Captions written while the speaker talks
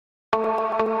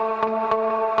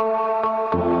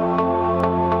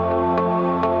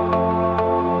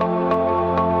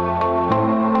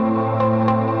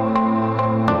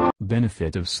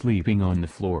benefit of sleeping on the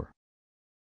floor.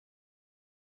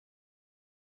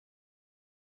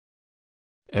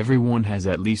 Everyone has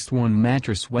at least one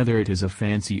mattress, whether it is a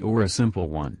fancy or a simple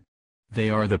one. They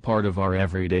are the part of our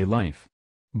everyday life.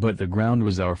 But the ground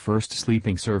was our first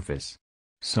sleeping surface.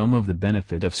 Some of the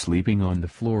benefit of sleeping on the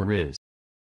floor is: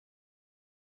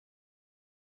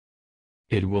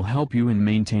 it will help you in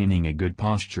maintaining a good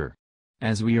posture,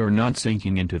 as we are not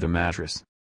sinking into the mattress.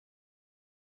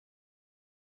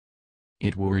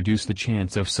 It will reduce the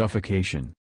chance of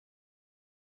suffocation.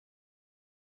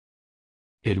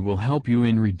 It will help you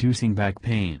in reducing back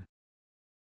pain.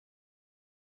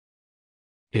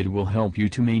 It will help you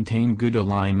to maintain good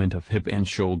alignment of hip and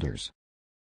shoulders.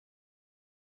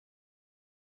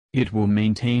 It will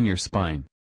maintain your spine,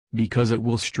 because it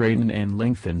will straighten and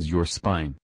lengthens your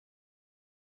spine.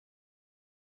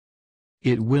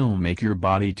 It will make your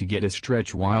body to get a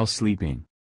stretch while sleeping.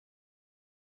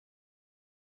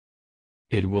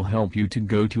 It will help you to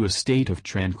go to a state of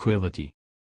tranquility.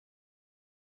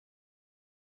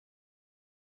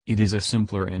 It is a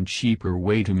simpler and cheaper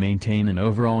way to maintain an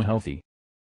overall healthy.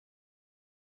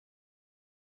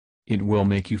 It will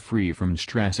make you free from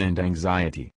stress and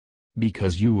anxiety,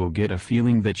 because you will get a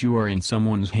feeling that you are in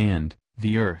someone's hand,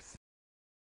 the earth.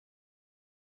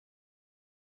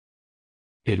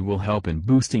 It will help in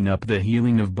boosting up the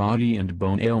healing of body and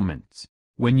bone ailments.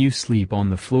 When you sleep on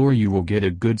the floor, you will get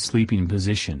a good sleeping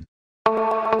position.